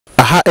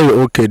Aha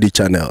okay the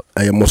channel.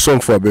 I am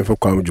Sofo Adom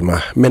Kyei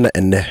Dua. Me na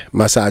enne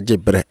masa age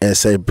bre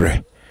ese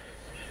bre.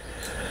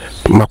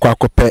 Makwa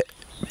kope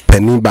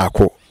pani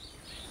baako.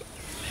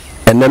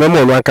 Enne me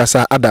mo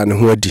ankasa ada ne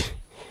ho adi.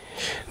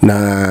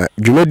 Na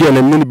dwumadi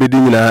na me bedi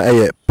nyina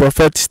eye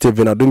Prophet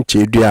Sofo Adom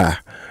Kyei Dua.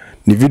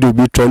 Ni video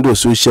bi trend on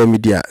social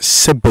media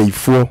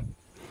sebaifo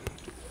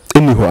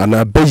eni ho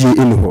ana baye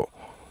eni ho.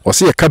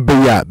 Ose ye ka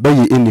baye a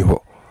baye eni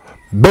ho.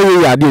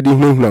 Baye ya de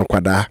hu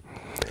nkwada.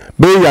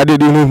 Baye ya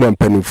de hu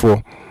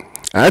mpanifo.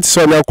 Ati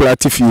so na akura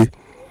tifie.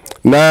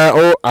 Na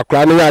o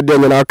akura ne ya de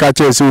na aka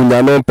chense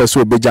unya no pese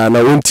obeja na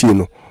onti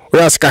no. O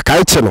ya sika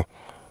kai che no.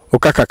 O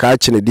kaka kai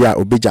che ne dia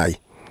obejai.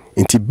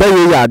 Nti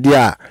baye ya de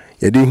a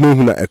ye de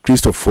hu na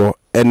Christopher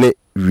ene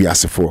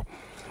wiasefo.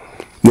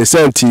 Ne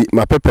senti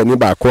mapepe ni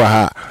ba ko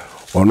ha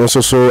ono so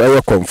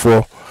eye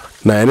komfo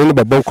na ene ne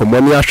babon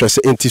komoni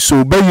ahwese enti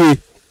so baye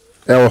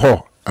e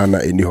ho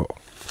ana eni ho.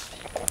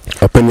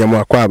 Openya mu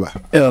akwaba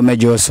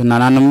mejo so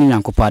nananom ni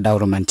nyankopa da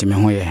romanti me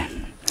ho ye.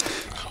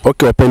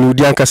 Okay, openya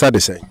udi ankasa de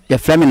sei ye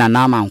frame na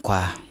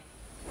Amankwaa.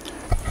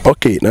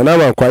 Okay, na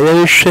Amankwaa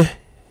ye hwe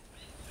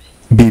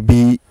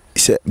bibi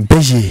se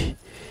baye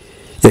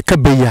ye ka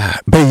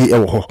baye e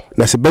ho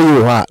na se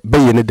baye ho a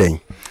baye ne dan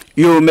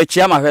yo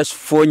mechia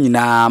mahwefo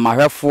nyina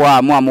mahwefo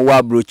a mo amwa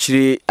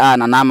abrochiri a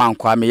na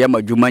Amankwaa me ye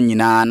madwuma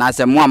nyina na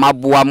se mo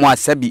amaboa mo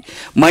asabi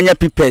manya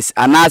pipes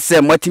ana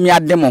se motimi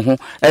ade mo ho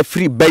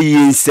afri baye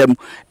nsam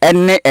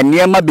ene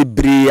enema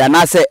bebre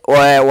ana se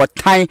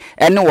wotan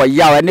ene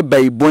woyaw ene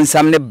baye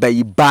bonsam ne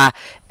baye ba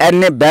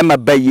ene bema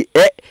baye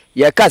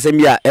ye ka se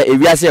mi a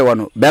ewiase ye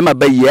wono bema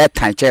baye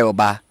tanche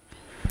oba.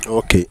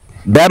 Okay,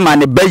 bema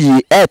ne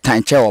bayi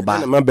tanche oba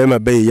na bema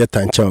bayi ye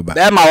tanche oba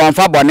bema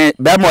wonfa bone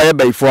bema oye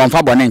bayifo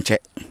wonfa bone nche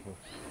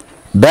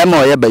bema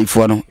oye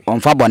bayifo no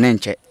wonfa bone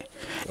nche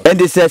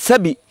endi se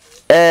sabi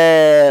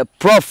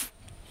Prof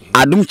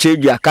Adom Kyei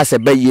Dua kase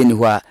bayi ni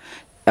ho a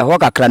ho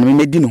kakra ne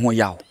medi ne ho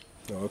yawo.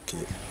 Okay,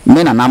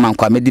 me na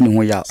Amankwaa medi ne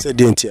ho yawo se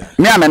de ntia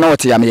me ame na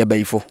wote ya me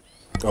bayifo.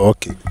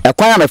 Okay,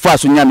 ekwan ya me fa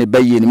so nya me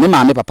bayi ni me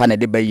ma me papa na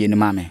de bayi ni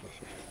ma me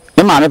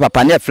ma me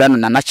papa na efra no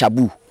na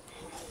chabu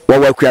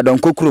wa akuadon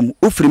kokrum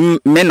ufiri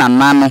me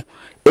nanano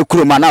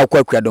ekrum ana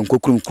akuadon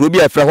kokrum kuro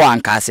bi afre ho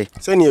ankase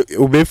sani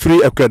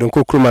obefiri akuadon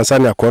kokrum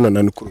ansani akono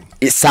na nukrum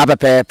isa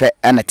pepepe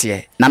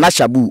enete na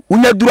shabu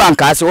unya duru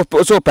ankase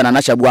so pe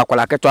na shabu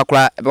akola keto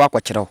akola be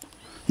wakokere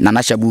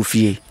na shabu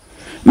fie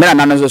me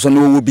nanano so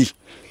no wo bi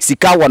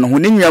sika wo no ho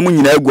ne nyamu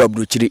nyina agu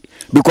abrochiri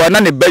because na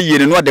ne baye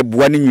ne no de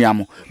boa ne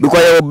nyamu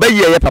because ye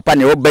baye ye papa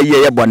ne wo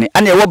baye ye bone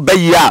ana ye wo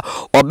baye a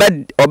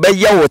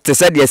obaye wo te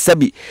se de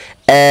sabi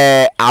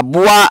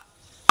aboa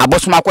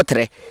abosoma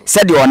kotre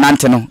said you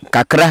nante no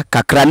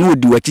kakra no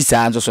di wachi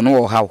saa nso so no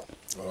wo hawo.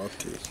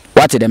 Okay,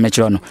 what de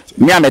mechiro no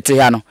me amete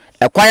ha no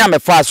ekwan ya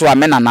mefa so a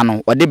me nana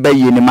no ode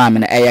baye ni maame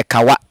na eye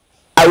kawa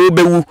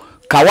awobewu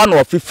kawa no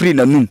ofifiri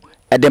nanum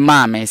ede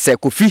maame se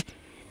kofi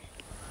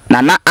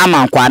na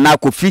Amankwaa na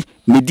kofi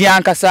medi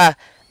ankasa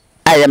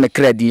aye me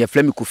kredi ye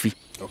flami kofi.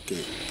 Okay,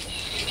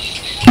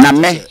 na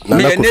me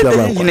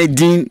ne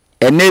din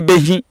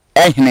enebehi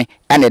ehne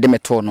ana de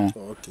meto no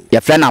ye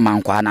flana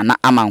Amankwaa na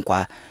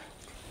Amankwaa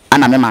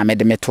ana me maame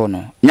de meto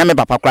no nya me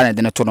papa kra na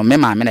de meto no me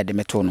maame na de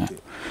meto no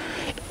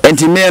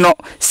enti me no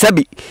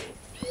sabi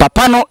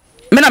papa no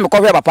me na me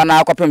kohwe papa na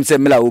akopem se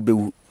mela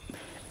obewu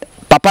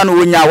papa no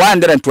wonya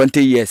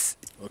 120 years.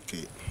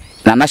 Okay,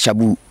 na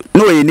shabu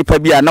no ye nipa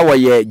bia na wo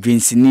ye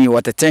dwinsini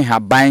wotete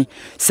haban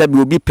sabi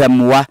obi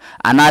pemwa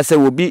ana se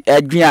obi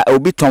adwua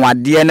obi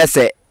tonwade ne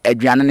se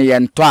adwane ne ye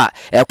nto a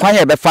ekwan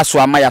ye befa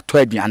so ama ya to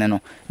adwane no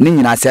ni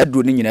nyina se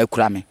aduro ni nyina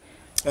akura me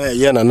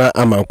ye na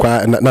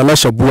Amankwaa na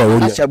shabu a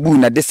wonya shabu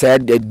na de se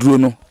aduro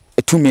no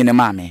etumi ne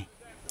maame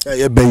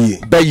ye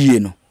baye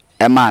no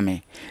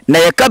maame na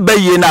ye ka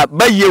baye na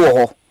baye wo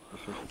ho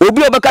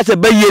obi obeka se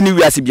baye ni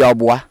wiase bia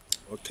oboa.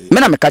 Okay, me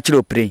na me ka kire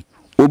opre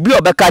obi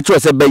obeka kire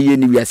se baye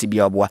ni wiase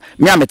bia oboa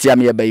me amete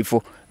am ye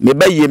bayifo me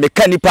baye me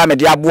ka nipa me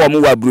de aboa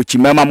mo wa brochi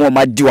mama mo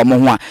ma di wo mo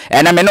ho a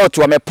ena me na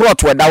oto me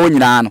prot we da wo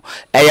nyina no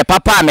eye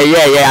papa me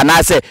ye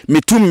ana se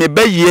metum me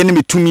baye ni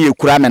metum ye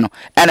kura me no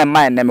ena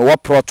man na me wo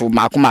prot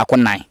mako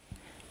nan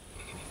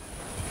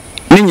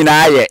ni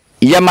nyina ye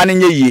ye ma ne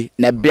ye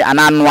na be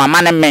ana no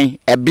amane men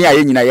ebe a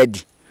ye nyina ye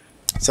di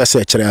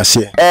sase kire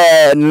ase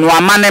no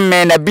amane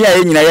men na be a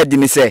ye nyina ye di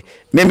ni se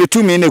me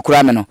metum ne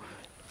kura me no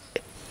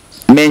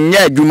menye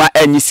adwuma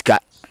anyisika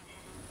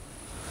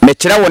me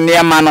kire wo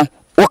ne ma no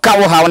woka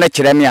wo ha wo na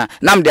kire me a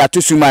nam de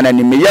atosuma na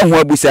ni me ye ho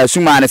abusa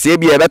suma na se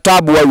bia beto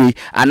aboa wi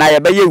ana ye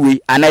be ye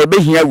wi ana ye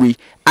be hia wi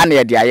ana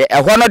ye de aye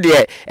eho no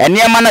de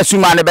ene ma na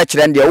suma na be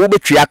kire de wo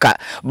betwi aka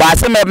ba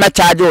se me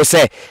charge wo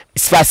se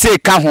spase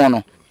ka ho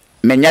no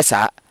menye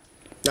saa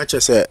na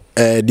che se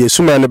de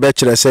suma na be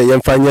kire se ye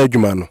mfa nya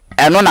adwuma no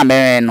eno na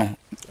me no.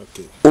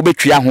 Okay, wo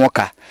betwi ho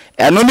ka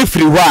eno ni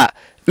firi ho a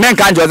men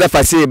kan Joseph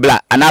fase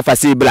bla ana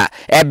fase bla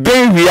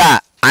ben wi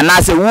a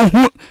ana se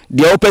wuhu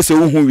de opese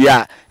wuhu wi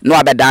a no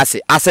abeda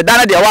ase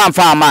aseda de wa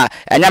amfa ama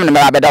enyam ne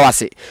abeda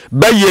wase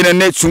baye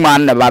ne suma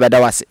na abeda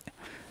wase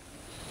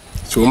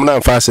so mna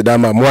mfase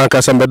dama mo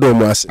ankasa mbedo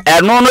mo ase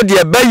eno no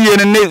de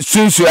baye ne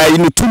sunsu ayi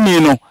ne tumi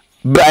no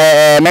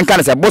menka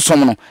ne se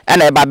bosom no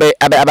ena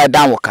eba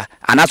dan woka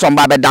anaso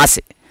mba be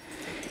dase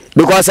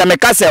because me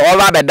ka se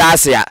oba be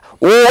dase a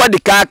wo di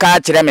ka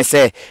kire me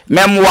se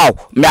memwa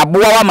me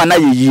aboa wa mana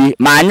yeyi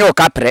ma anye o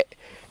kapre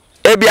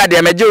ebia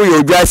de meje wo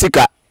odwa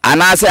sika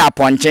anase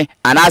aponche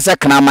anase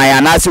knaman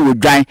anase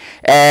wodwan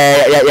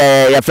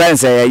ya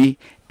friends yayi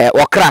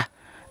okra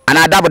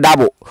ana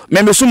dabo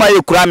me suma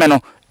ye kura me no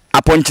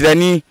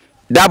aponchirani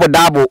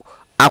dabo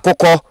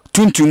akoko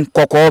tuntum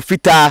koko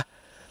fita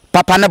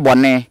papa ne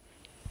bone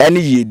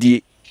eni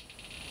yedie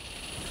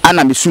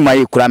ana me suma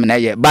ye kura me na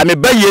ye ba me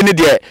baye ni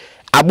de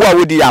abo a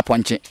wodi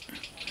aponche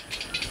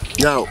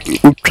now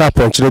trap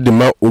ponchire de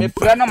ma me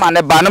fra no ma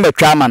ne ba no me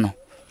twa ma no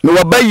me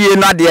wo baye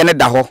no ade ne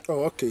da ho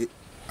okay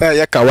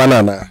ya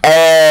kawana na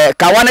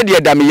kawana de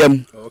da me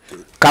yam okay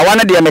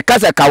kawana de me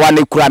kasa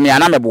kawana kura me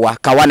ana me boa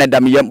kawana da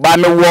me yam ba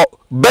me wo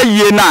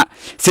baye na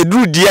se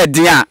duru die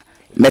den a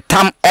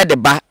metam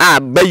edeba a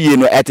baye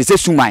no etese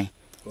suman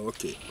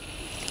okay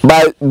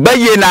ba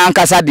baye na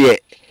ankasa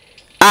de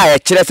a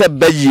kire se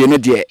baye no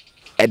de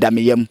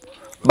edameyam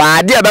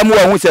ba de ba mu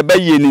hu se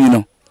baye ni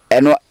no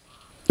eno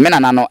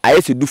menana no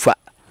ayese dufa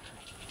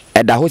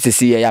eda ho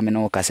sesi ya me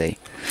no kasa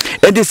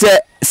enti se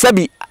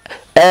sabi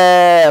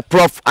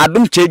prof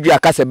Adom Kyei Dua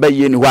kasa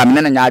baye ni ho a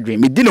menana nya adwen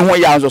me di ne ho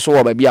ya nso so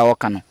wo ba bia wo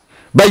ka no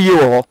baye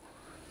wo ho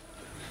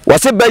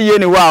wose baye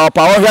ni ho a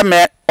opa wo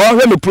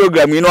hwe me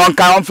program yi no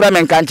onka onfra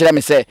me nka nkire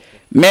me se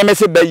me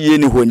se baye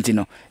ni ho nti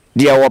no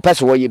de wo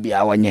pese wo ye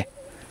bia wonye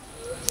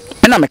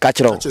ena me ka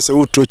kire wo se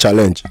wo tro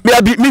challenge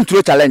me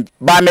tro challenge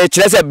ba me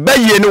kire se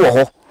baye ni wo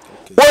ho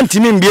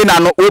wontimi mbie na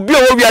no obi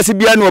o wiase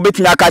bia ni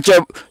obetimi aka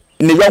kire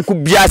ne yonku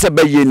bia se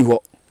baye ni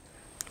ho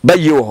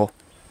baye wo ho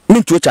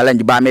me tro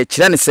challenge ba me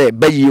kire ne se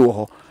baye wo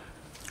ho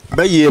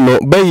baye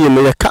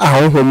no ye ka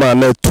ahonhoma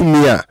na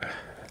tumi a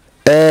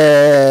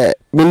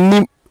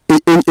minni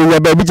in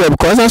baby job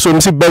because so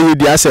msi baye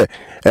dia se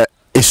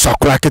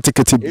isakura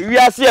ketekete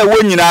wiase e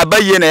wo nyina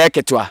baye na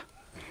yaketwa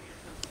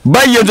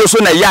baye nso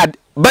so na yard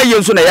baye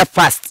nso na ya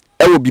fast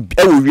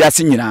e wo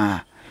wiase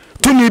nyina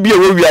tumi bi e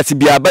wo wiase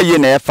bia baye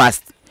na ya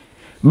fast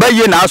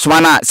baye na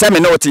asoma na se me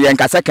na wote ye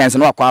nka seconds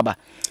na wakwa aba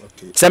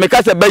se me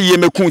ka se baye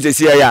mekun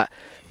sesi ya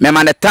me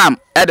ma ne tam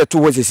e de to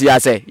ho sesi ya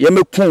se ye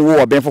mekun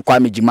wo obenfo kwa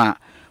megima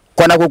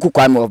kona koku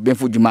kwa me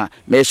obenfo juma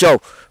me show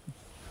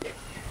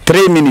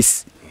 3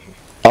 minutes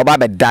oba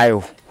be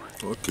dio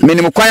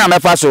minimum kwan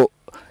amefa so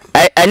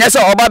enye se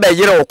oba be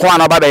yire wo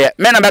kwan oba be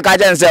me na be ka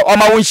je nse o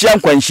ma wonhia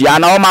nkwanhia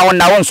na o ma won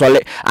na won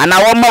sole ana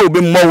wo ma obi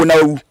mmo na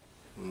wu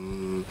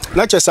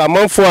na chesa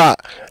manfo a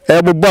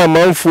ebubo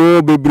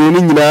amanfo bebre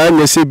ni nyina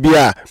anya se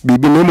bia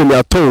bibi no mu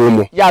aton wo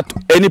mu ya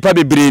enipa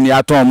bebre ni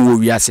aton mu wo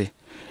wiase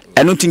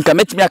enu tinka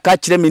metimi aka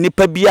kire me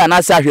nipa bia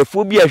na se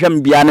ahwefo bia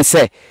hwem bia ne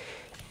se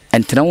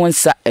entena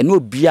wonsa enu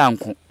obi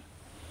anko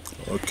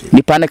okay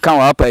nipa ne kan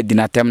wa pa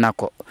dinatem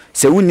nako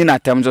se wunni na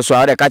tem so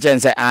awre ka chen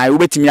se ah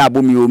ubetimi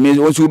abomi o me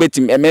onsu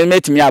ubetimi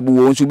metimi abo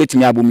wo onsu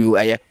ubetimi abomi o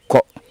eye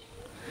ko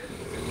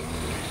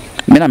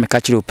me na me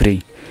ka kire o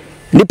pray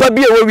nipa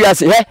bia wo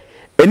wiase he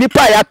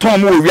enipa ya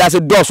ton mo wo wiase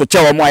doso che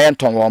wo mo aye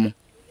ton wo mo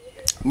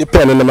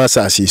nipa ne na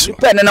masasi so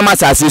nipa ne na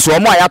masasi so wo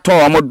mo aye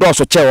ton wo mo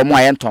doso che wo mo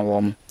aye ton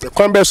wo mo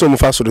kwan be so mo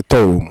fa so de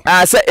ton wo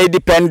ah se e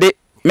depend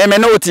me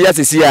no wote ya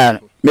sisi a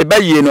me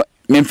baye no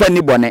me mfa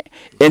ni bone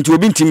enti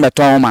obi ntim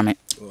meton ma me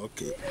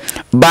okay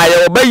ba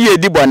ye obaye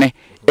di bone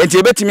enti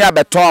ebetimi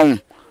abeton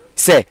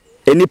se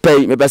enipa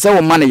yi mepese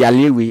wo ma ne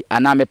yalewi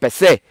ana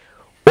mepese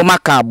wo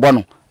maka abo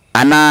no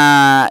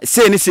ana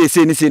se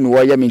ni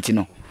wo ya minti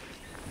no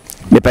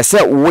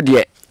mepese wo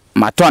de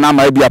maton na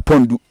ma bia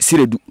pondu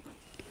siredu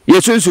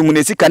yesunsu mu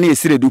ne sika ne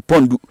siredu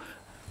pondu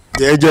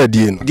de eja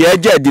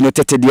di no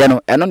tete de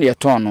no eno ne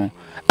yeton no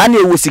ana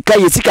ewo sika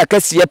ye sika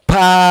kase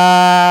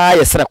pa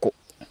ye sreko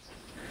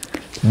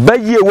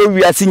baye wo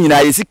wiase nyina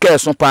ye sika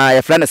so pa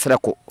ye fra ne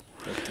sreko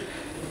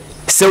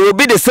se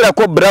obi de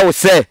sreko brawo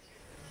se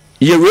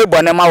ye we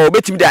bone ma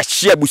obetimi de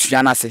ahye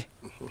abusua na se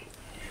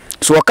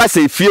so oka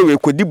se fie we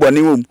kodi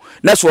bone wom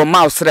na so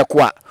ma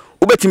sreko a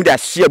obetimi de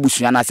ahye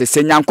abusua na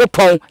se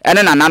nyankopon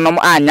ene nananom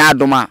anya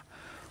adoma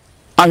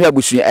ahwe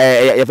abusua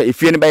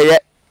efie ne be ye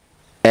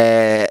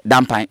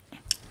dampan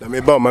na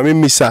me ba ma me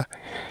misa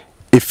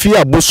efie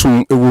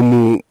abosum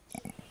ewomu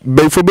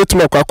befo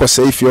betumi akwa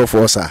efie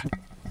ofo sa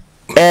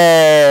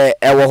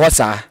ewo ho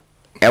sa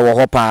ewo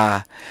ho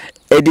pa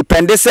e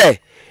depend se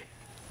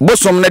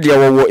bosom ne de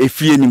wo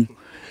efie nim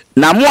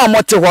na mo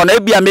amote ho na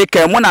ebia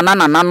meka mo na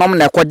nananom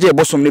na ekoje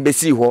bosom ne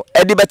besi ho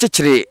e de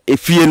bekekere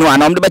efie no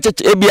anom de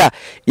bekekere ebia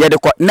ye de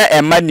ko na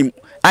emanim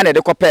ana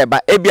de ko pa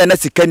eba ebia na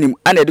sika nim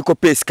ana de ko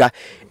pa sika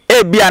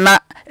ebia na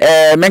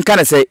menka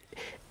na se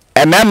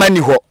emema ni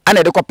ho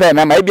ana de ko pa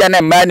emema ebia na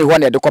emma ni ho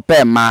na de ko pa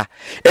emma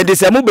e de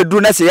se mo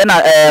beduru na se ye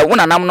na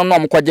wonanam no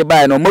mo kwaje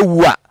bae no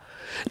mawu a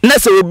na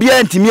se obi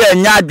antimi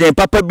anya adwen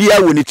papa bia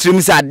wo ni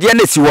tirim se ade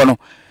na si wo no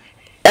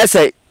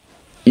ese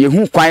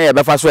yehu kwan ye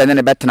befa so ene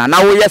ne betena na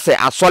wo yese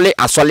asole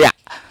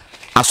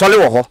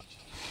wo ho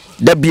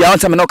da bia on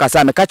se me no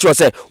kasa me ka chi o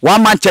se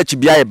one man church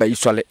bia ye ba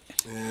isole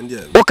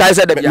Okay,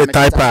 said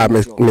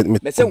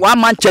me say one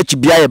man church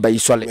bia ba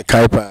isole. Me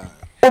kaipa.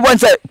 Obon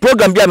say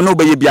program bia me no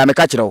be bia me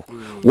ka kire wo.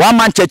 One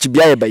man church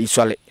bia ba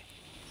isole.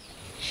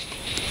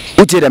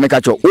 Uti de me ka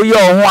cho. Oye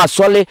ho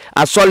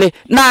asole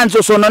na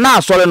nso so no na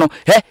asole no.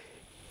 He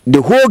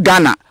the whole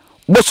Ghana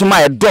bosom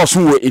a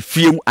dosun wo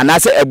efiem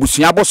anase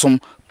abusua bosom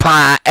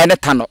pa ene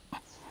tano.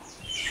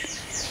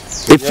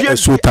 Efie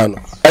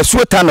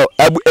esuotano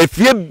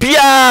efie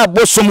bia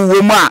bosom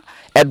wo mu a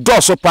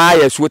edoso pa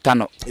ya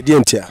esuotano. Edi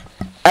entia.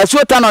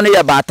 Esuotano ne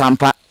ye ba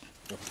tampa.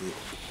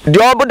 De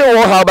obodo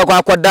wo ha obekwa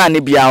akoda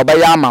ne bia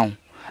obeya ama wo.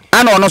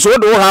 Ana ono so wo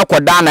do wo ha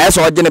akoda na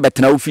eso oje ne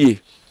betena wo fie.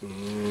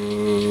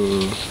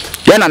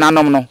 Ye na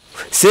nanom no.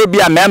 Se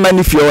bia mema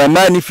ni fie o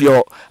ema ni fie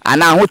o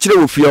ana ho kire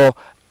wo fie o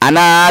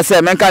ana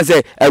se menka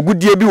se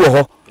agudie bi wo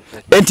ho.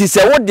 Enti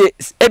se wo de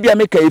ebia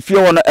meka efie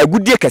wo no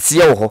agudie kese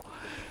wo ho.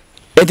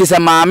 Enti se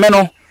maame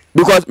no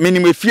because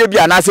minim efie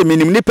bia na se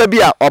minim nipa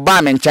bia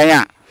oba me nkyɛn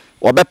a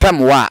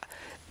obepem wa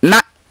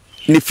na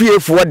ne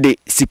fiefo de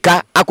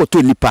sika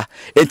akoto nipa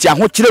enti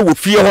ahokire wo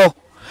fie ho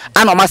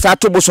ana masa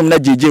to bosom na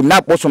jejem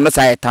na bosom na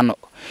sayeta no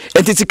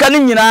enti sika ne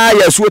nyina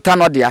ya suo ta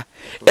no dia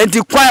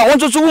enti kwan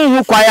wonso so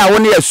hu kwan a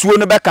woni asuo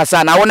no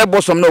bekasa na woni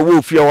bosom na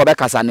wo fie ho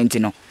bekasa ne enti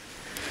no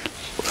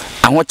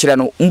ahokire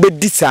no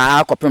mbedi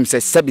saa kopem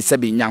se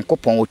sebi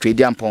nyankopon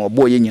otwedi ampon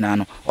obo ye nyina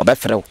no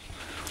obefre wo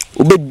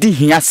obedi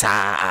hia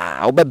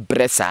saa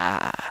obebre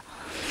saa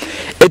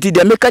eti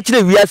de meka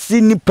kire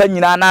wiase nipa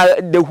nyina na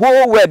the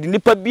whole world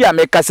nipa bia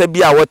meka sa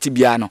bia woti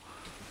bia no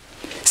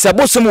se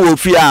bosom wo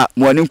fie a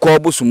mo ani nko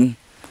bosom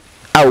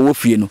a wo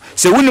fie no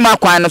se wuni ma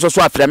kwan no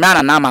so afre me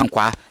ana na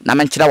Amankwaa na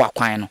me nkire wa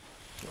kwan no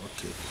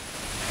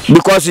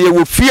because ye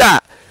wo fie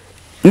a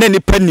na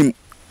nipa nim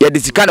ye de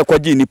sika na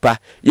kwaje nipa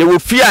ye wo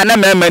fie a na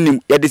mema nim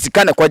ye de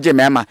sika na kwaje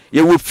mema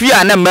ye wo fie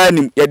a na ma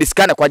nim ye de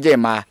sika na kwaje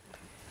ma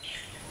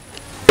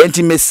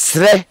enti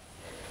mesre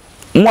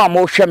mo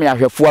amo hwe me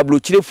ahwefo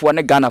ablochirefo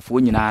ne Ghanafo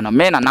nyina no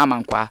me na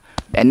Amankwaa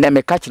enne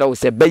me ka kire wo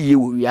se baye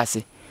wo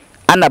wiase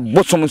ana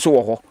bosom so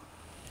wo ho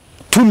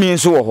tumi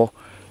so wo ho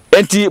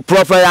enti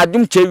Prophet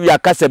Adom Kyei Dua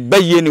ka se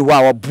baye ni ho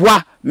a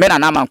oboa me na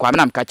Amankwaa me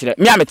na me ka kire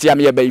me ametia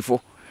me ye bayifo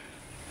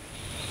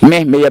me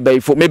ye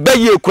bayifo me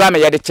baye kura me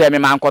ye de che me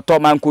mankoto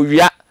manko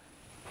wia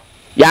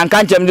ya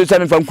nka nchem de se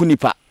me fanku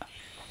nipa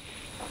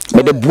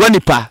me de boa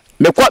nipa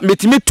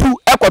metimi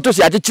tu ekoto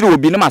se akekire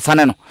obi ne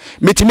masane no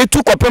metimi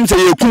tu kopem se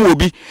yekum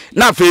obi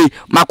na fe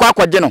makwa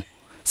akwaje no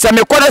se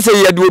me kore se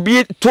ye de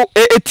obi to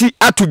eti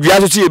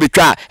atudua so se ye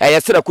betwa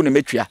eye serako ne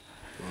metwa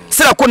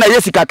serako na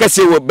yesika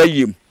kase wo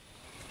bayem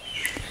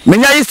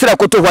menya yi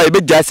serako to hwa ye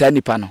begya sa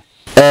nipa no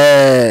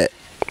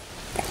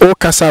o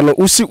kasa no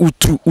usi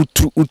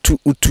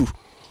utu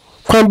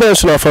kwan ben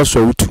so na fa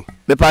so utu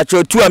me pa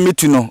cho tu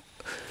amitu no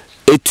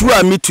etu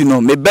amitu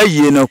no me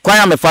baye no kwan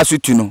ya me fa so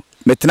tu no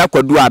metena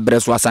kwadu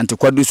abreso asante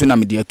kwadu so na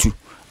me de atu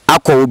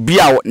akọ obi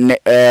a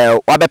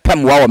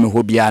wabepem wa wo me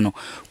ho bia no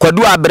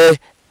kwadu abre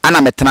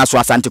ana metena so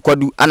asante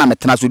kwadu ana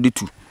metena so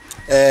ditu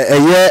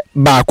eye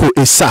baako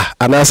esa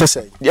anasa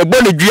sei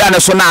egbo ne dua ne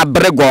so na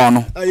abre go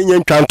no ayenye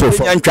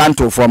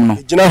ntwanto fom no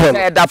gina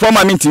ho da fom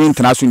a mintimi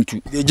ntena so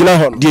ntu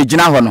de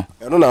gina ho no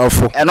eno na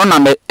afo eno na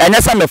me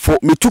enyesa mefo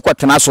metu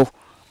kwatena so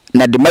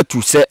na de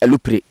matu se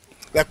alupre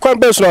kwan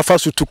ben so na fa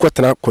so tu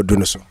kwatena kwadu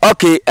no so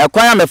okay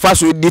kwan ya me fa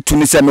so ditu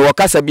ni se me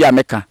wakasa bia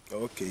meka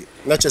okay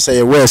na chese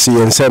ye wes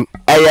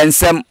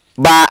yensem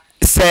ba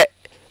se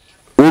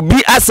obi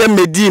asem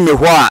medi me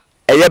ho a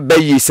eye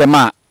bayi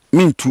sema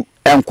mintu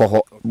enko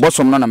ho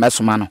bosom no na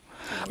mesoma no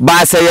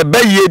ba se ye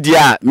bayi di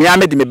a me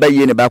amedi me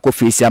bayi ne ba ko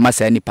fesi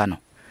amasa nipa no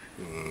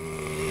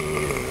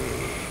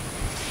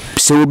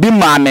se obi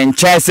ma me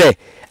nchese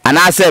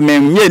anase me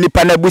nye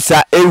nipa na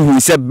busa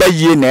ehu se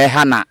bayi na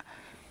eha na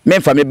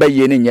memfa me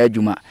bayi ne nya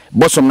adwuma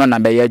bosom no na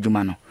bayi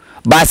adwuma no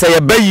ba se ye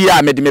bayi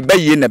a me de me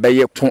bayi na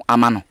bayi ko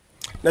ama no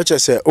na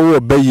chese o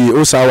bayi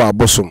o sa wa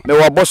bosom me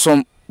wo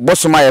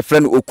bosom a ye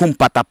friend okum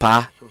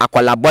patapa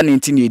akwala boni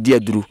ntini edi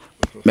aduru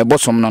me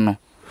bosom no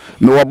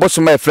me wo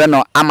bosom a ye friend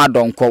no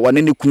amadonko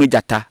wone ne kunu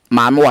jata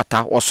maame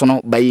wata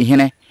wosono bayi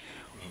hene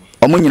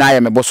omo nyina ye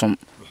me bosom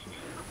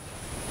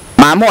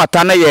maame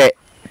wata na ye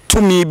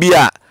tumi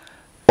bia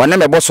wone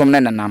me bosom ne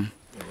nanam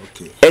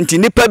enti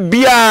nipa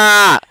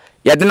bia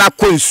ye de na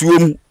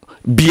konsuom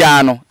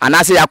bia no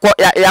anase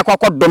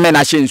yakwa dome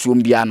na hye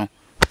nsuom bia no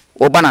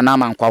oba na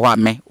Amankwaa ho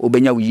ame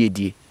obenya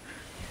wiyedie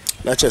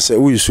na chese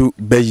uyisu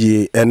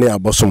bayi ene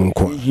abosom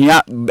nko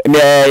ya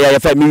ya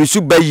fa mi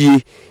wisu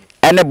bayi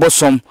ene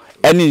bosom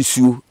ene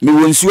nsuo mi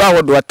wo nsuo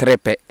ahodo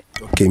trepe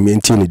okay mi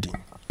ntini di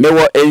me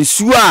wo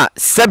nsuo a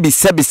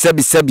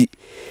sabi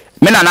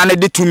me na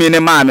de tumi ne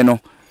maame no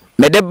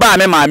me de ba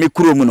me maame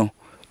kurom no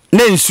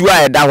na nsuo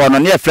a eda ho no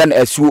ne friend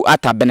asuo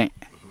atabene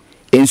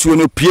nsuo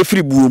no pie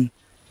firi buom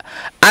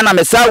ana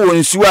me sa wo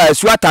nsuo a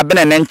asuo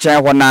atabene ne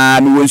nkyɛn ho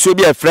na me wo nsuo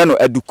bi a friend no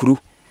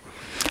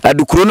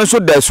adukuru no so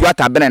da asuo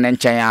atabene ne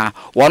nkyɛn a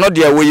wono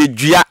de wo ye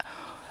dua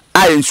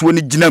a nsuo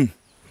no ginam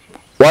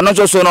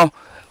wono so no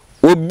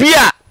obi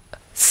a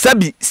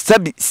sabi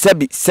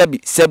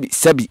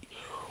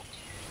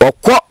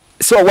okɔ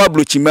so wa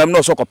blochimam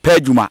no so ko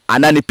pajuma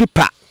anane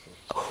pipa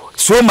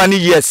so many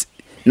years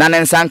na ne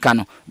nsanka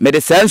no me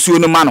de sansuo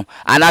no ma no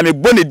ana me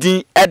bone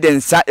din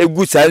edensa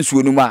egu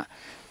sansuo no ma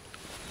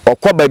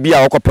okoba bi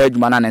a okopa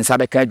adwuma na ne nsa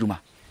be ka adwuma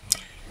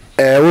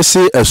wo si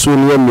esuo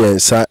no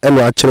miensa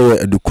eno akere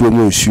adukuro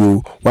mu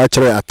nsuo wa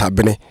akere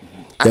atabene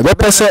ye be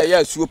pese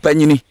ya suo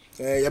panyini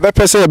ye be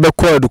pese ye be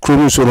ko adukuro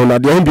mu nsuo no na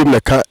de ho bi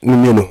meka no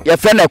mienu ye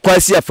fe na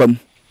kwasi afam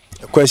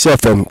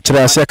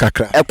kire ase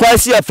kakra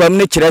kwasi afam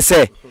ne kire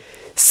se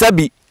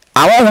sabi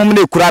awon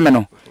ne kura me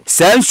no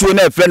sansuo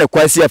na fe na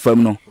kwasi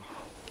afam no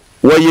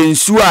wo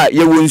yensu a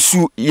ye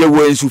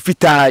wonsu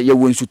fita ye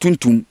wonsu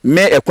tuntum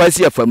me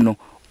ekwasi afam no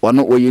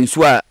wono wo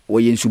yensu a wo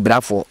yensu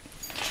brafo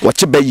wo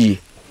che bayi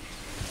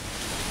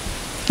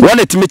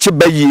wona timi che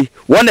bayi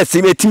wona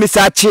sime timi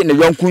sa che ne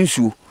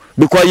yonkunsu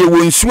because ye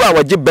wonsu a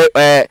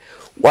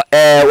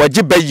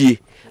waje bayi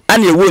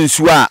an ye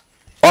wonsu a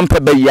ompe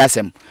bayi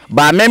asem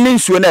ba meme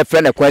nsuo na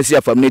efe na ekwasi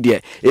afam ne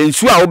de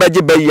ensu a wo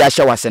baje bayi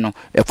ahye wase no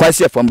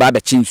ekwasi afam ba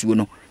ba chi nsuo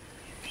no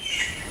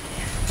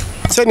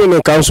seni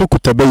no kan so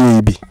kuta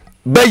bayi bi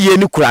bayi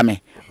ni kura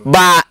me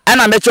ba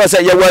ana me cho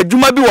se ye wa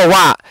adwuma bi wo ho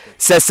a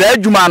se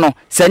adwuma no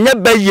se nye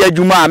bayi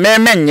adwuma a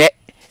me nye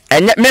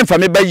enye me mfa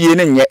me bayi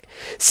ne nye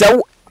se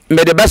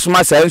me de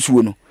besuma sa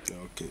nsuo no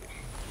okay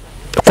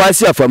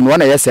kwasi afam no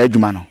na ye se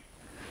adwuma no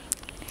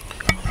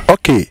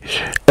okay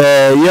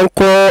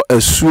yenko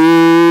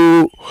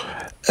esu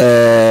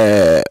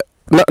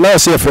na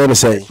se fe no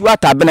say su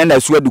atabene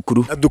na su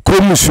adukuru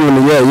musu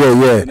no ye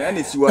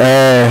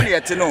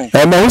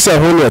ma hu se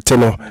ho no yete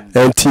no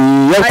enti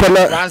yenko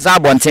na kranza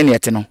bonten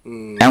yete no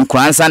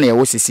enkranza na ye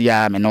wo sisi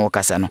ya me no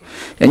kasa no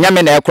enya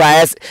me na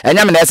ekra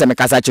enya me na ese me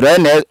kasa kiro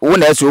na wo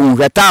na ese ohun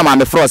hweta ma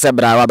me fro se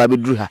bra wa ba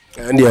beduru ha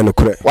ndi ya no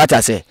kure what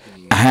I say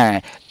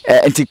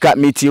enti ka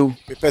metiu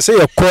pese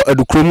ye ko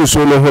adukuru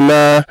musu no ho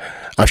na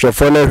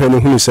ahwefo na hwe no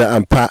hu se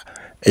ampa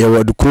ye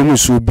wadukuru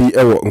musu bi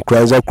ewo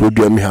nkranza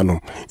krodua mi hanom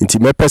nti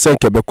me pese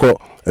nke beko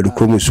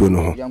adukuru musu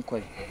no ho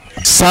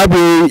sabe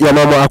ya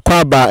mama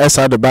akwaba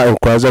esa de ba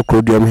nkranza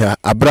krodua mi ha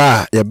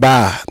abra ye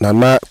ba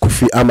nana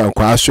Kofi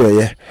Amankwaa so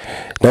ye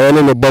na ye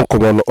ne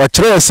bonkomo no o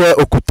kire se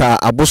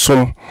okuta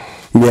abosom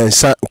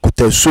miensa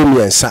okuta so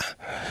miensa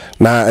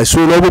na eso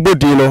no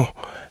obobodi no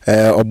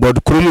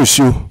obodukuru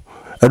musu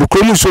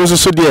adukuru musu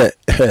so de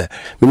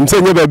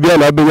nimse nye ba bia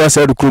na abenya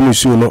sa adukuru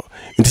musu no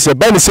nti se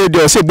ba ni se de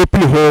o se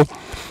bepini ho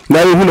na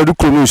ye hu na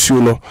adukuru musu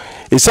no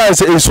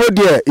esanse enso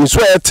de enso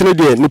etene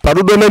de ni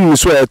padodo na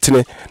enso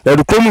etene na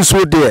adukuru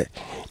musu de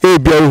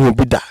bia hu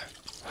bida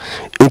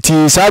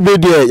nti sabe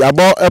de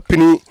yabo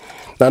apini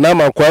na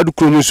Amankwaa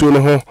adukuru musu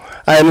no ho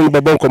aye no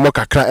babo nkomo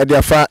kakra e de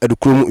afa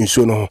adukuru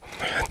musu no ho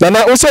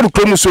na o se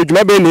adukuru musu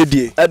djuma be na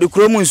edie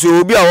adukuru musu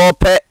obi a wo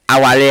pe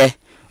awale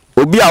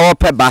obi a wo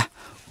pe ba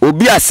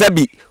obi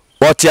asabi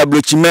wote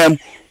abrochimam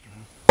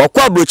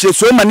okwa abrochi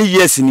so many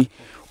years ni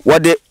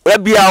wode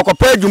bia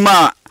okopa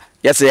adwuma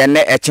yese ye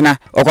ne echina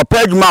okopa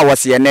adwuma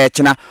wose ye ne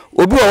echina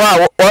obi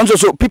wo onso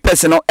so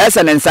pipes no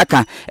ese ne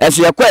nsaka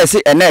enso ye kwa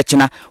ese ene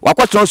echina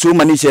wakotron so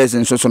many years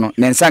nso so no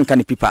ne nsanka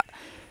ne pipa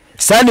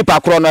sani pa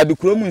kro no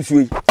adukuro mu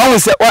nsuo ohun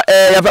se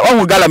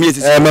ohun galam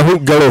yesis mahu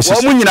galam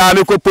wo mu nyina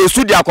me ko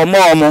postu dia komo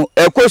omo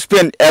eko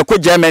Spain eko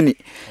Germany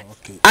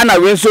ana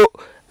we so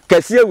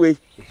kasie we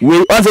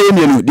onse ye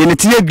mienu de ne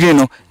tie green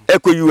no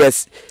eko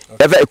US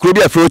ekuro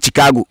bi afro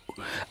Chicago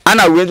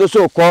ana we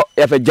so ko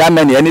efe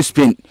Germany and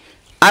Spain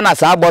ana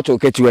sa bottle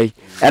ketuwe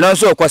eno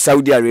so ko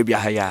Saudi Arabia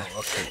haya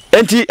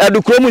enti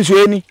adukuro mu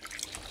nsuo ni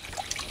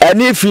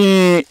eni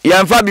fi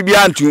yamfa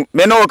bibia antu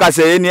me no ka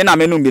se eni na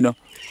me no bi no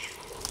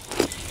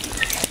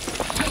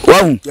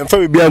wahu yamfa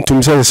bibia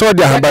antu se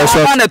de haban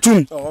so na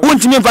tum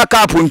untimi mfa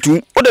cap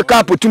ntum o de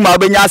cap tum ma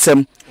obenya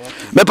asem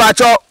me pa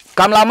cho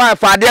kamlama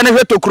fa de na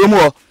hwe tokuro mu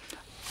ho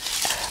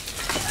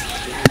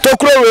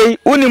tokuro we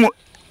unimu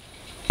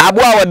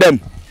abo awadam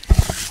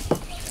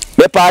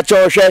me pa cho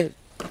hwe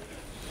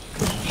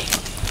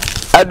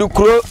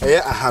adukuro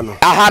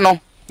ahano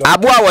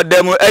abo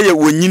awadam eye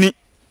wonyini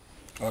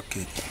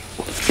okay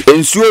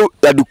ensuo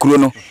adukuro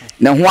no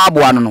ne ho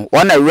aboa no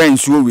wona we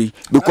nsuo we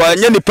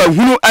because nya nipa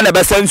hunu ana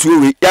besa nsuo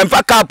we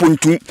yemfa cap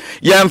ntum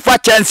yemfa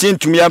chance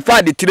ntum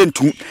yemfa de tire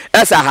ntum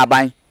esa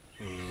haban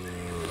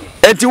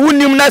enti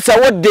wunim na sa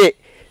wode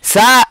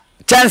sa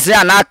chance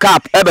ana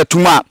cap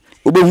ebetum a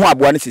obehu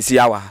aboa no sisi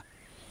awa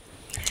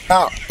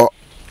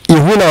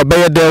ihu na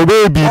obeye de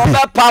obe bibi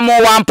obepamo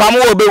wampamo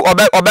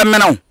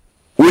obemena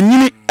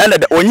onyini ene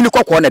de onyini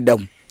kokko na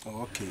dam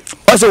okay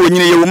oso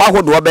onyini ye wo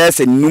mahodo obeye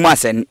se num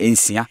asen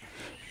ensia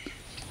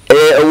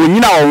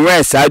onyina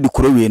onwe sa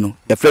adukuro we no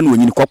ya fra no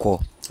onyini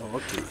kokko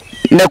okay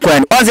ne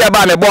kwan onse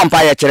ba me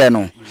bompa ye kire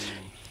no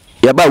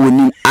ya ba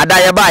wonim ada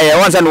ya ba ye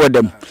onse no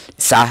wadam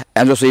sa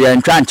enso so ye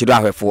ntwa nkido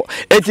ahwefo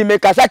enti me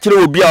kasa kire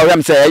obi a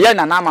ohwem se ye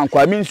na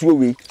Amankwaa mi nsuo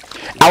we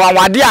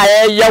awanwade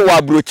a ye wo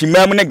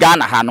abrochimam ne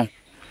Ghana ha no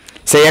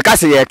se ye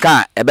kase ye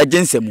ka ebeje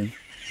nsemu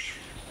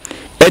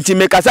enti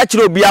me kasa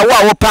kire obi a wo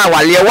a wo pa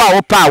wale wo a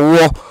wo pa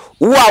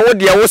wo a wo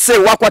de wo se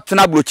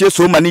wakwotena abrochi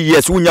so many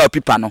years wunya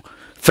opipa no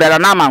frera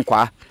na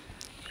Amankwaa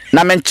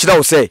na men kire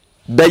wo se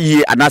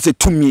bɛyie anaasɛ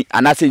tumi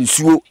anaasɛ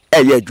nsuo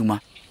ɛyɛ adwuma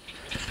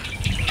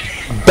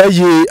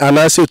bɛyie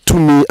anaasɛ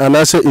tumi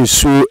anaasɛ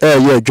nsuo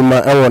ɛyɛ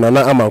adwuma ɛwɔ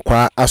nana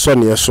Amankwaa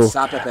asɔneɛ so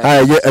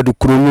a ɛyɛ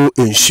adukurumu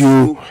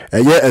nsuo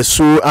ɛyɛ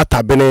ɛso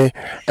atabene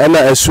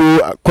ɛna ɛso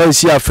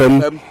kwansi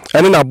afam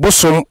ɛne na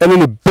bosom ɛne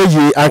ne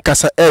bɛyie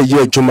ankasa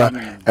ɛyɛ adwuma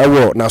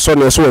ɛwɔ na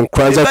asɔneɛ so wɔ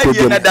nkranza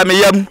program na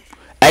dameyam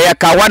ɛyɛ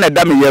kawa na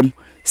dameyam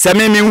sɛ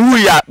me hu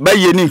ya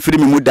bɛyie ne mfiri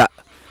me mu da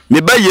me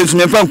bɛyie nso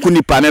me mfa nku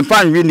nipa me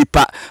mfa nwe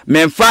nipa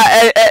me mfa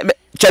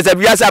kyɛsɛ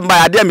biasa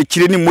mba ade me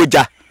kyire ni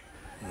moja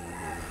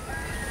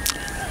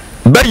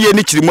bɛyie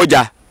ni kyiri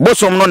moja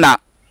bosom no na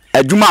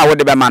adwuma a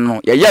wode bɛma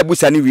no yɛyɛ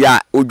abusa ne wi a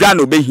odwan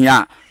na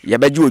obehia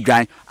yɛbɛgye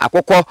odwan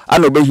akokɔ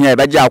ana obehia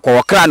yɛbɛgye akɔ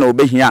okra na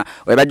obehia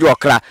yɛbɛgye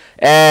okra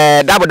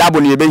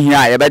dabo ne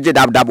yɛbɛhia yɛbɛgye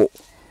dabo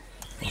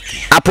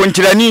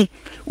aponkyerani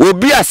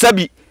obi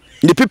asabi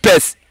ni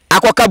pipes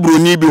akoka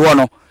broni bi ho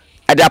no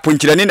ade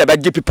aponkyerani na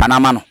bɛgye pipa na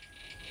ma no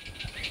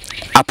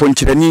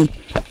aponkyerani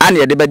ana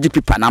yɛde bɛgye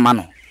pipa na ma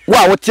no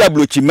wa wotia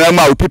blochi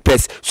mama o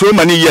pipes so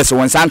many years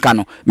won sanka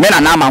no me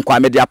na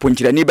Amankwaa me de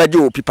aponkyerani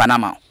bɛgye o pipa na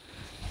ma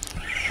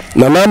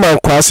na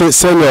Amankwaa se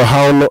senior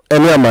how no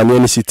ene amane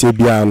ni site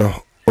bia no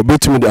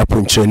obetumi de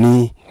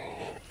aponkyerani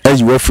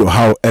ayi wa fro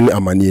how ene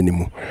amane ni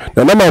mu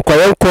na Amankwaa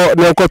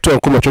yenko to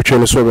enko twetwe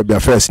no so be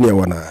affairs ne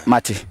wona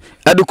mate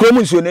adukrom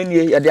nsuo na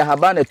nie yɛde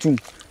ahaba na tum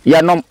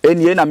ya nom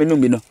enie na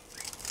menum bi no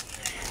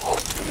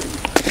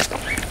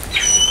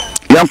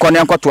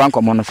yanko to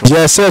ankomo no so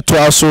je se to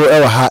aso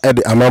e wa ha e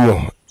de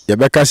amamo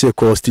yebeka se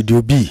ko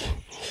studio B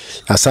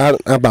asa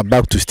aba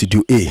back to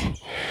studio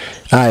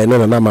A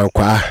no na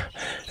Amankwaa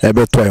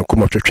ebe to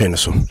enko twetwe no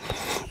so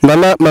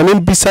na manim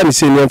bisa ni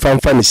se ni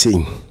mfa ni se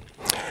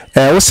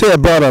wo se e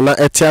bora na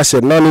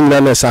etiase na ni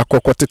na sa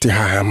akokɔ tete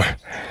hahama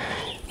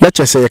na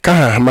kyese ka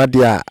hahama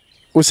de a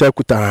wo se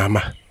akuta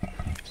hahama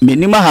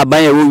menima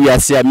haban ya wo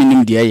wiase a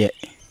minim de ye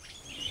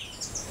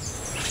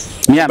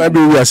Baby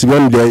we are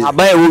seven day.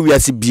 Habaya wo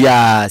wiase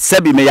bia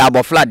sebi me ya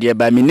abofla de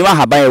ba menima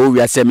habaya wo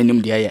wiase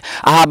minim de ye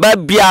ahaba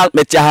bia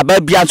meti ahaba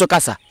bia nso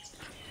kasa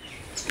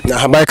na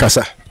habaya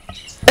kasa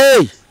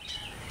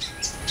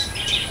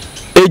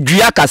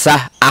edua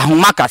kasa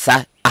ahoma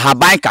kasa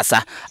ahaban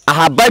kasa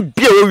ahaba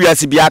bia wo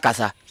wiase bia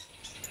kasa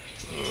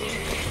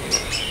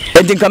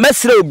entinka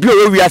mesre obi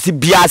wo wiase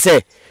bia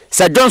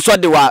se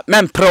Johnson de wa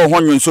mempre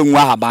ho nwonso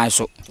nwa ahaban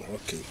so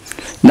okay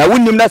na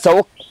wonim na se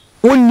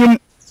wonim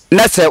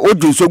na se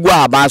odunso gu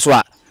ahaban so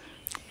a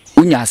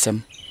unya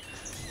asem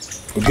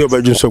obi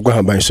obadunso gu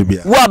ahaban so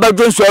bia wo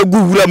abadunso agu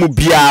wura mu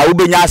bia wo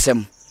benya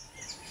asem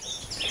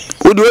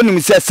wodi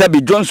onim se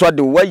Sabi Johnson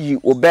de wayi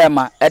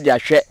obema e de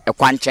ahwe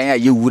ekwankyen a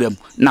ye wura mu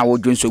na wo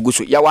dunso gu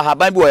so ya wa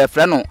ahaban bi wo ye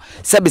frɛ no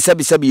Sabi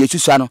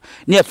yesusa no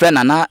ne ye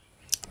frɛ na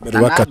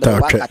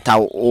wakata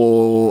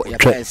o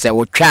ya se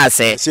wo twa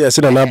se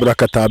se na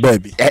brakata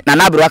baabi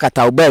na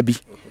brakata o baabi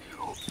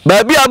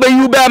Baby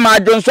abayu be ma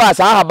Johnson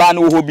asa ahaba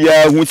no ho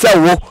bia hu se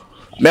wo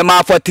me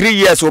ma for 3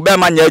 years wo be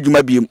ma nya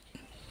adwuma biem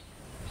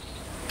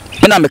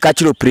ina me ka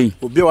kiro pray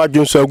obi wa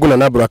Johnson agu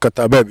na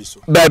brakata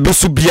baabi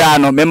so bia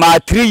no me ma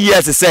 3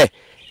 years se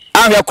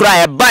ahwe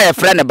kura e ba e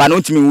frɛ ne ba no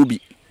ntimi wu bi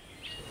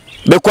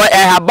because e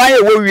haban e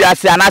wo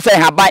wiase ana se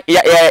haban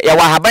ye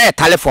wa haban e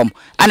teleform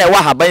ana e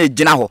wa haban e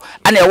gina ho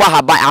ana e wa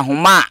haban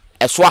ahoma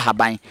e so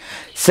haban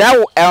se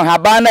e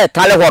haban na e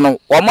tale ho no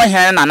o mo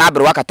hen na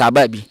abre wakata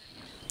baabi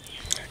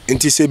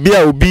nti se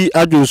bia obi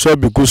adwunso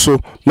biguso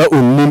na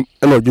onnim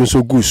na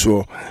adwunso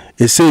guso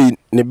esei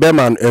ne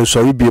beman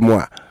ensori bi mu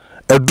a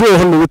eduro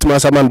ho ne wutima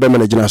saman be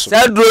man gina so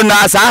se duro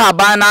na sa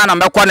haban na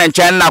mekɔ ne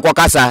nkyɛn na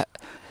kokasa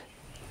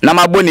na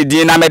maboni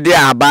din na mede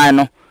haban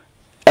no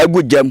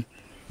agujam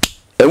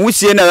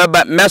ewusie na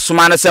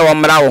mesoma no se wo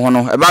mra wo ho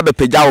no e ba be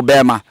pagya wo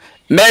bema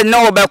me ne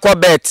wo be kɔ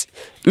bet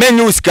me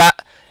nyuska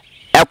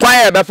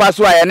ekwan e be fa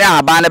so a ye ne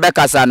haban ne be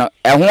kasa no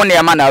eho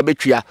ne ma na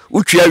obetwia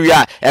utwia wi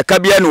a eka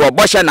bia ne wo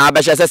bɔhye na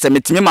abɛhye se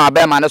metimi ma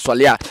be ma ne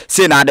sɔle a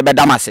se na ade be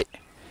damase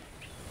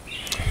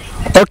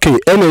okay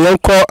ene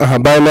yenko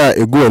haban na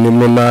egu onim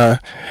no na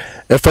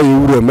efa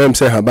yewuro mem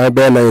se haban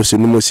be na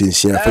yosenu mo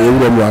sinsia fa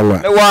yewuro mu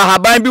anwa me wo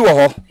haban bi wo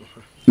ho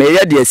me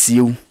ye de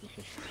asiewu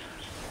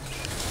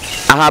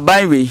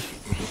haban we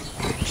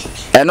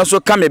eno so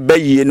ka me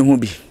bayie ne ho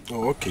bi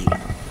okay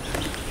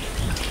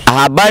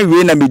ahaban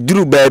we na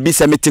meduru baabi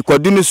se mete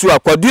kwadu no so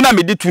akwadu na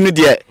medi tu no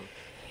de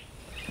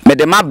me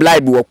de ma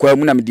blibe wo kwa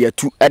mu na mede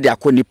atu e de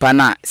akonipa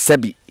na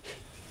Sabi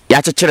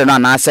ya kyekere no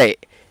na se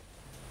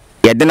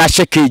ye de na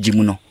hyekeji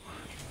mu no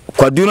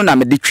kwadu no na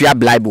mede twia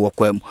blibe wo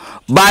kwa mu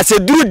ba se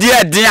duru de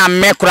den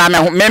ame kura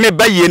me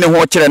bayie ne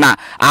ho kyere na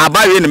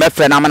ahaban we ne me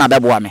frɛ na ma na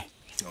bɛboa me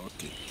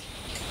okay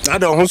na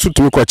da ho so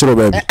tumi kwa kyere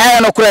baabi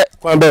no kure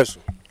kwa beso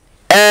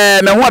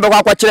me ho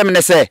abɛkwa kwa kyere me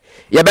ne se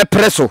ye be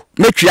pre so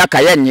metwia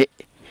ka ye nye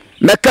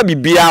meka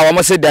bibia wo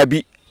mo se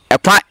dabi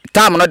ekwa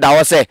time no da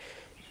wo se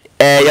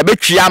ye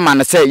betwia ma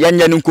no se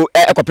yenya nko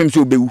ekopem se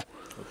obewu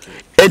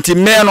enti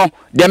me no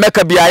de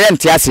meka bia ye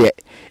nte ase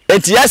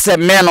enti yese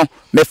me no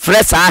me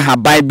fresa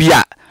haban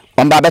bia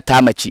omba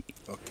beta machi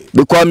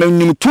because me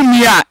nim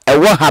tumi a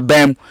ewo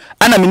haban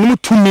ana me nim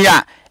tumi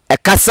a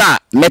ekasa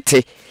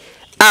mete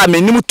a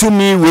menim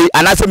tumi we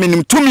anase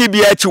menim tumi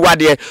bia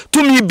chiwade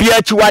tumi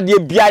bia chiwade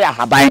bia ya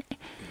haban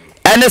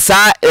ene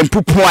saa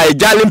empupu a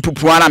ejale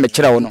empupu na me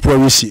kire wo no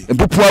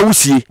empupu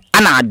awusie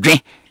ana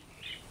adwe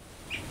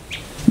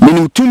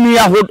menim tumi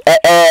ahod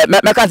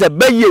meka se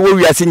baye wo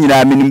wiase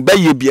nyina menim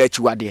baye bia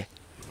chiwade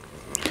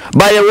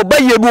baye wo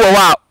baye bi wo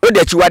wa o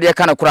de chiwade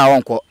kana kura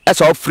wonko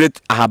esa ofret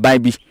ahaban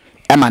bi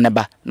ema ne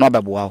ba na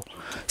obeboa wo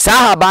saa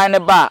ahaban ne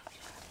ba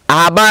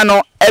ahaban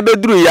no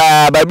ebeduru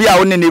ya babi a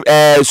woni ni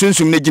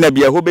sunsum ne gina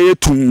bia ho be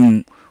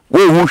tum wo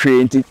hu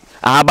hwe nti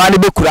ahaban ne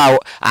be kura wo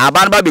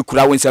ahaban ba be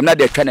kura wo nsam na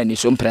de twa na ni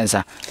so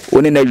mprensa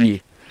woni na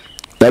wie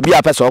babi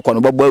a pese okọ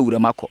no bobo awura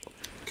makọ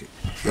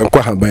enko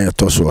ahaban ya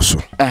toso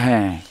so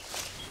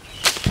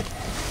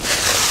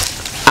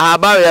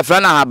ahaban ya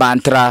frana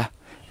ahaban tra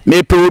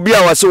me pe obi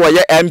a wose wo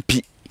ye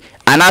MP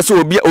anase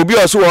obi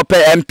oso wo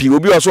pe MP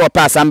obi oso wo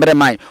pe assembly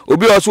man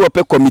obi oso wo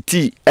pe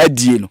committee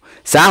adie no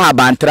saa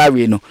ahaban tra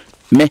we no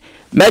me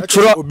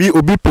churo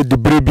obi pe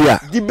dibre bia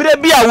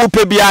wo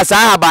pe bia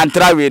saa ahaban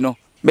tra we no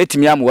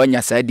metimi am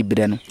wanya saa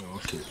dibre no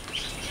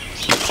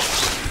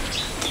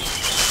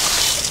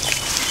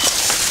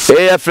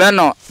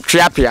frano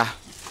triapia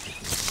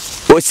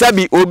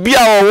osabi obi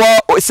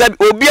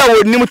a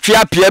wonim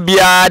triapia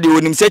bia de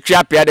wonim se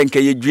triapia de nka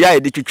yedua e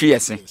de twitwi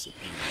yese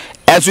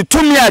enso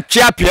tumi a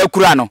triapia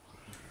kura no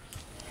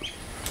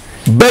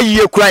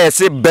bayiye kura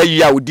yese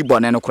bayiye a wodi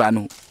bone no kura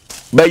no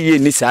bayiye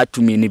ni saa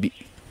tumi ni bi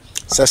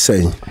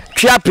sasai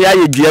triapia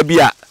yedua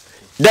bia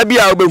da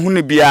bia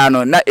obehunu bia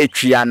no na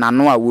etwia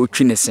nano a wo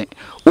twi ne se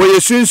wo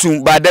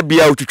yesunsun ba da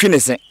bia otwitwi ne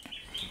se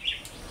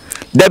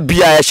da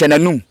bia ya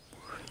hyenanum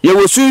ye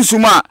wo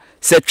sunsum a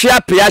se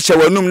triapia hye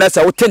wanum na se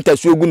wo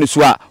tentasu ogu ne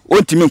so a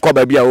ontimi nkọ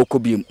ba bia wo kọ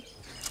biem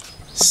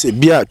se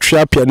bia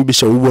triapia no bi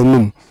hye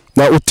wanum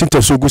na o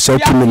tentasu ogu se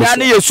tumi ne so ya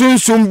ne ye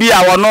sunsum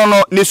bia wono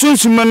no ne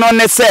sunsum no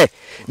ne se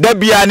da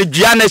bia ne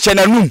dua ne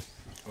hyenanum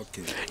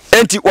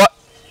enti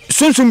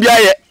sunsum bia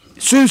ye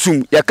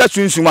sunsum ya ka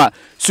sunsum a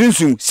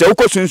sunsum se wo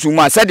kọ sunsum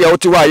a se de wo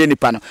te wa ye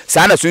nipa no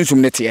sa na sunsum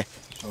ne te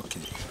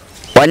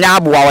wanya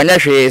abuwa wanya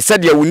hwe se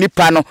de wo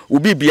nipa no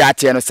obi bia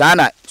te no sa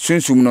na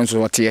sunsum no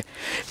so te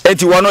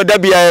enti wono da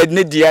bia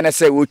ne die ne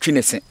se wo twi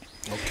ne se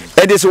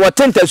edi so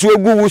watentasu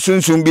ogu wo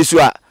sunsum bi so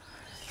a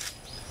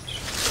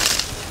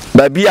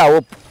babi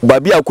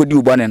a kodi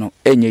ubane no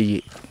enye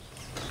yi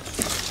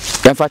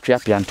yamfa twa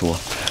pianto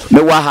me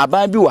wa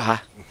haban bi wa ha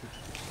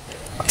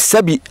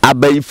sabi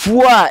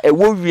abaifu a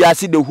ewo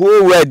wiase the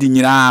whole world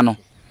nyina no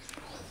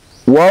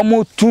wo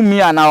mu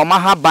tumi ana o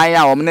mahaban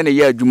a o ne ne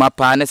ye adwuma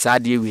pa ne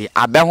saade wi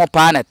abeho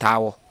pa ne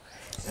tawo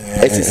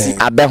esisi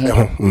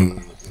abeho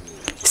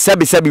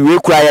sabi we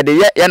kura ye de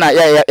ye na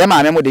ye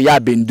maame mo de ya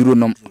benduru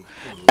nom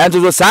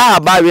ento so saa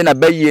haban we na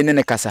bayiye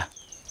ne kasa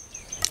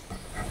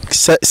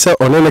se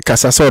onene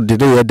kasa se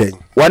odede ye den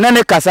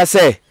wonene kasa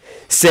se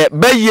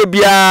bayiye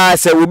bia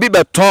se obi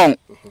beton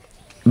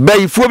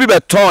bayifu obi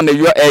beton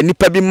ne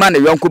nipa bi ma ne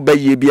yonko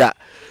bayiye bia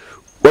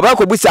wo ba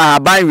ko busa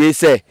haban we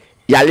se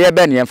yale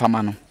be ne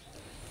mfama no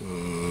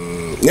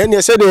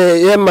ne se de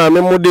ye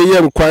maame mo de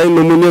ye nkwan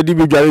no mu ne di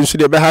bi dware nsu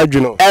de be ha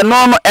adwuno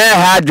eno no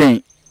ha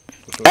adwen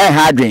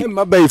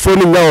ma bayifu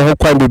ni nya ho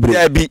kwan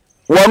bebre bi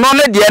wono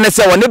ne de ne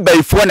se woni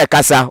bayifu ne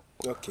kasa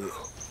okay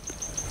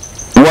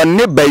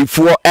wonne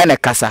bayifu ene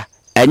kasa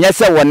enye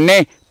se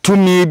wonne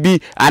tumi bi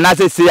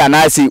anase se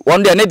anase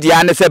won de ne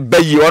dia ne se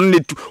bayi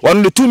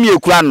wonne tumi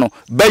ekura no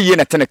bayi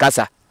ne tene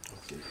kasa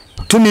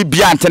tumi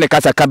bia antene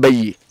kasa ka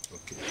bayi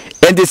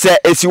endi se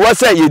esi wo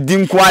se yedi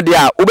nko ade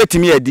a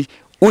obetimi adi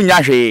unya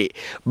hwe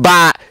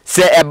ba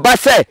se eba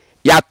se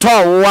ya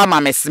ton wo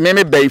ama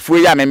me bayifu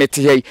ya me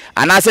mete hei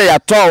anase ya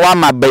ton wo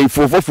ama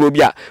bayifu foforo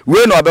bi a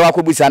we no obewa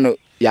ko busa no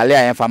yale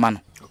ayen fama no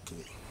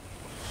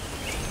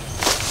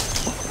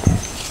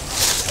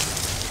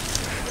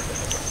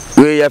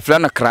we ya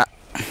frana kra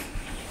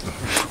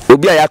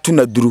obi a ya to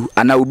na duru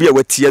ana obi a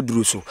wati ya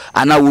duru so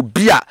ana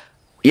obi a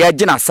ya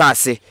gina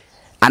asase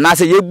ana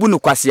se yebu no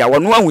kwase a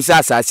wono ahu se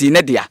asase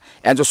ne dia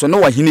enso so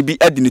no wahini bi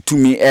adi ne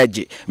tumi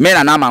eje me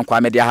na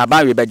Amankwaa me dia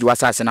haban we baji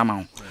wasase na ma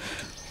ho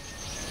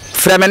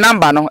frame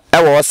number no e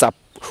wo WhatsApp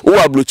wo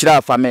ablochira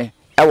afa me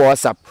e wo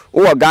WhatsApp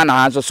wo Ghana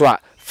hanso so a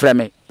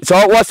frame so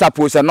WhatsApp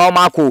wo se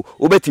normal ko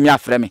obetimi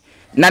aframe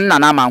na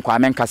Amankwaa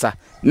me nkasa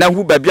na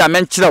hu babi a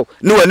men kirew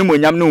ne wani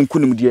monyam ne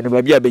nkunum die ne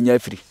babi a benya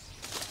afiri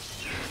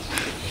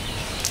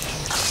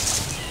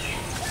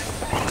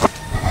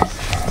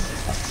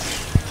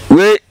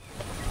we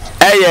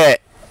eye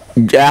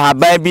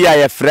haban bi a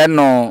ye frɛ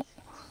no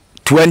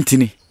 20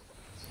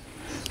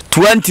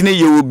 ni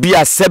ye obi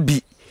a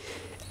sabi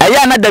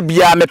aya na da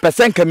bia me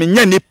pesen ka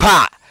menya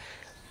nipa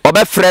obe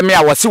frɛ me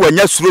a wose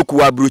wanya suroku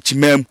wa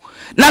brochimam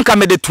na nka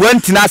me de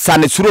 20 na asa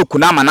ne suroku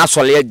na ama na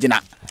sole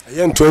agina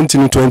aye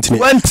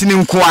 20 ni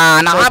nko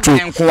a na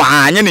haban nko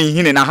a anye ne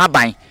hine na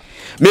haban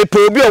me pe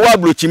obi o wa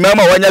brochimam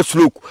a wanya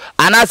suroku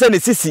anase ne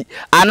sisi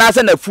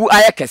anase na fu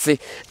aye kese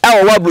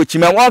e wa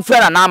brochimam won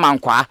frɛ na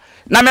Amankwaa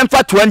na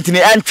memfa 20 ni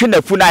entwe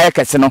na fu na aye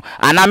kese no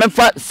ana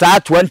memfa saa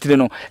 20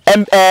 no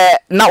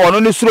na ono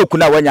ne suroku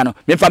na wanya no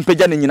memfa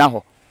mpagya ne nyina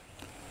ho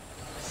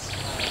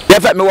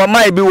fa me wo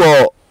mai bi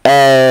wo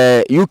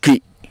UK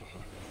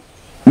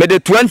me de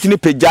 20 ni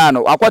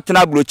pejano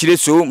akwatena blochire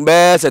so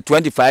be se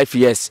 25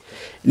 years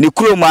ni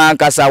kuroma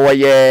ankasa wo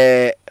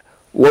ye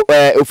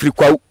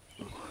ofrikwa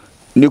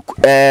ni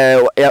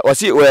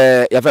osi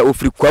ya fa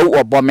ofrikwa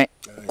obome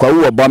kwa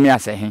obome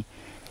asehe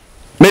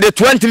me de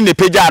 20 ni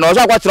pejano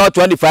so akwatena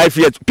 25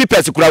 years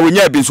pipes kura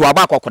wonya bi so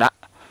aba akokora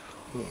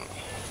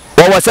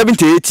wo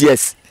 78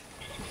 years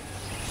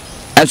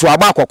enso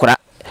aba akokora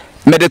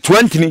me de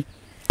 20 ni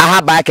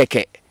aha ba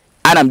keke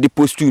anam di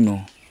postu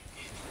no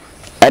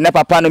ene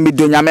papa no mi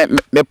donya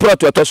me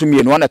proto etoso mi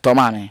enu ona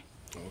toma me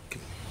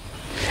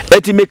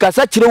eti me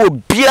kasa kire wo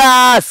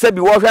bia se bi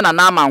wo hwe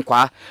na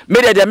Amankwaa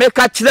me de me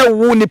ka kire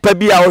wo nipa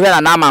bia wo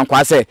hwe na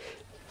Amankwaa se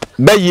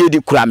baye di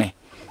kura me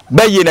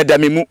baye na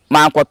damemu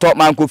mankoto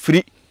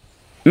mankofiri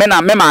me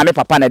na me ma me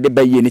papa na de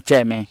baye ni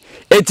che me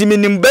eti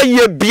minim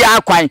baye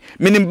bia kwan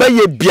minim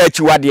baye bia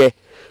chiwade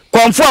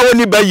konfo a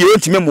woni baye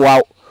ontime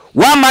muwa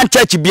one man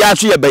church bia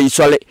so ye bayi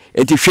sole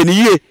enti hwene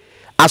yie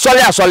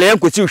asole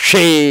enkosi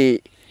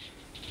hwe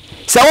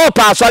se wo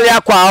pa asole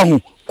akwa ahu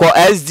ko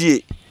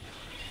SDA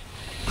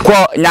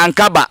ko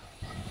nyankaba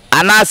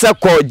anase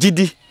ko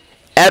gidi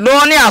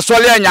eno ne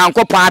asole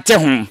nyanko paate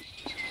ho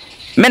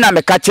me na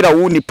me ka kira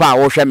wo nipa a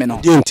wo hwe me no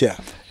dientia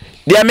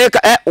dia me ka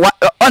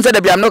onse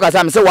da bia me no ka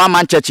sa me se one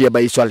man church ye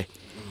bayi sole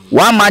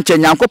one man church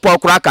nyanko pa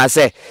okura ka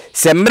se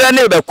mre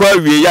ne be kwa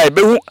wie ya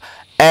ebehu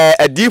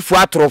adifu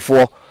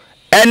atrofo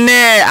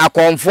ene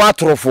akonfo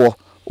atrofo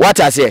what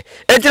I say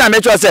entina me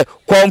cho say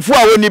konfo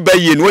a woni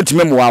bayi no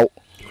ntime muwa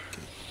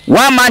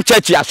one man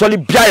church asole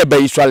bia ye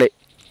bayi sole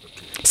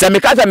se me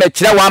ka sa me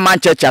kire one man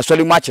church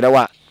asole mu akire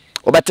wa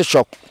obete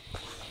shock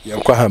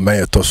yankwa ha ma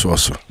ye toso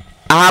so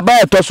aba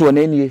ye toso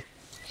na enie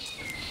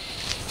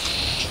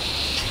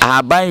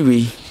aban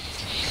wi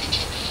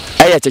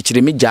aya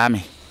chechirimi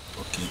jame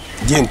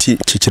dienti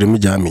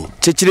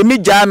chechirimi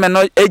jame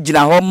no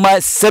ejina ho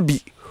ma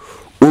sabi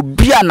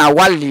obi a na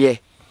wale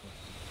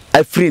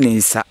afri ne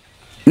nsa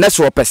na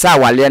so pesa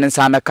wale ne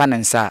nsa meka ne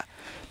nsa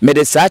me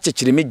de sa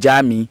chechirimi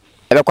jame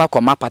ebekwa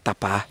koma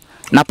patapa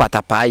na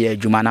patapa ya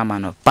adwuma na ma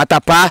no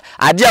patapa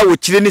ade a wo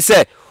kire ni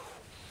se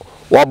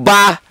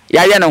oba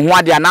ya ye ne ho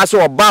ade na so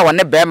oba wo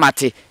ne be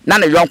mate na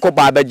ne yonko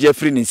ba ba je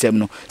afri ne nsam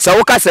no se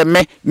wo ka se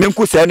me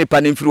nku se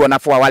nipa ne mfiri wo na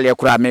fo wale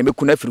kura me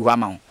ku na afiri ho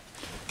ama ho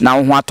na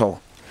wo ho ato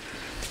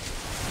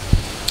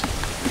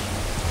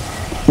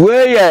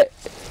weye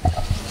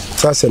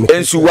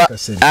ensuwa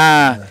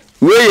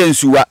weye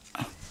ensuwa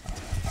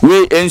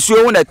we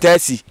ensuwa hu na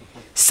tasi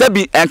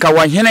sabi enka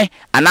wohene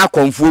ana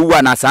konfo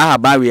wu na sa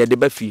haba we de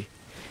ba fie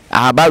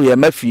ahaba we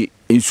ma fie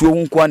ensuwa hu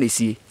nko na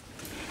sie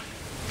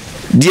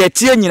de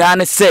tie nyina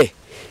ne se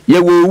ye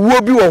wo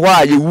wuo bi wo ho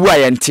a ye wu a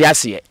ye nte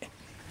ase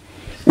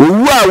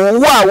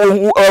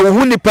wo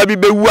hu nipa bi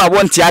be wu a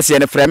wo nte ase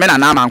ne frɛ me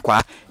na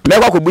Amankwaa me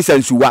kwa ko bisa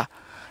ensuwa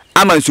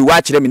ama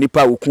ensuwa kire me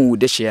nipa wo kun wo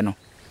de hye no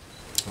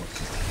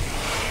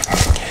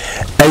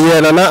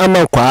eye na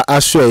Amankwaa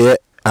asoye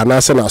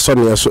anase na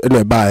asone so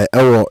ene ba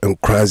ewo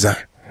nkranza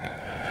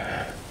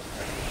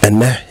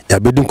enne ya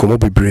bedi nkomo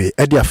bebre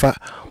e dia fa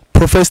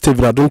Prophet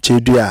Sofo Adom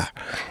Kyei Dua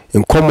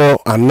nkomo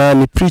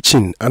anani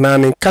preaching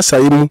anani kasa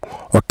imu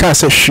o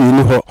kasa hwe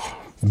ni ho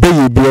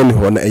beye bia ni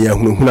ho na eya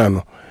hunhuna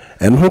no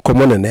eno ho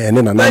komo ne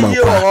ene na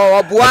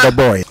Amankwaa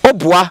boy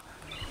obua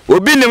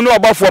obi nim no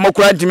obafo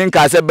makura ntimi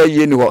nka se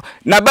beye ni ho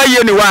na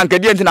beye ni ho anka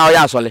die nti na wo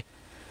ya asole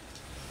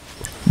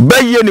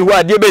baye ni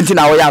wa de benti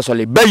na wo ya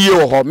asole baye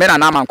wo ho me na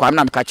Amankwaa me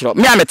na me ka kiro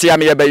me amete ya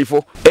me ye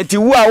bayifo enti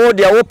wu a wo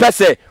de wo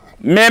pese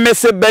me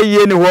se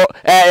baye ni ho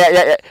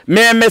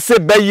me se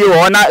baye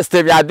ho na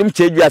Sofo Adom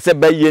Kyei Dua se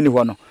baye ni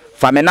ho no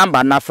fa me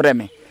number na frɛ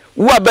me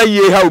wo a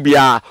baye ha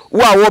obia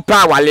wo a wo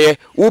pa wale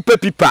wo pe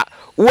pipa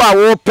wo a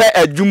wo pe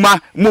adwuma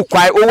mu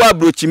kwai wo wa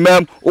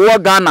brochimam wo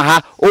Ghana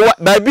ha wo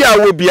ba bia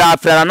wo bia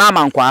frɛ na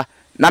Amankwaa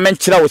na me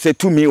nkyerɛ wo se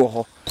tumi wo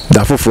ho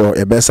da foforo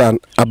e besa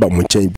aba mu nkyɛn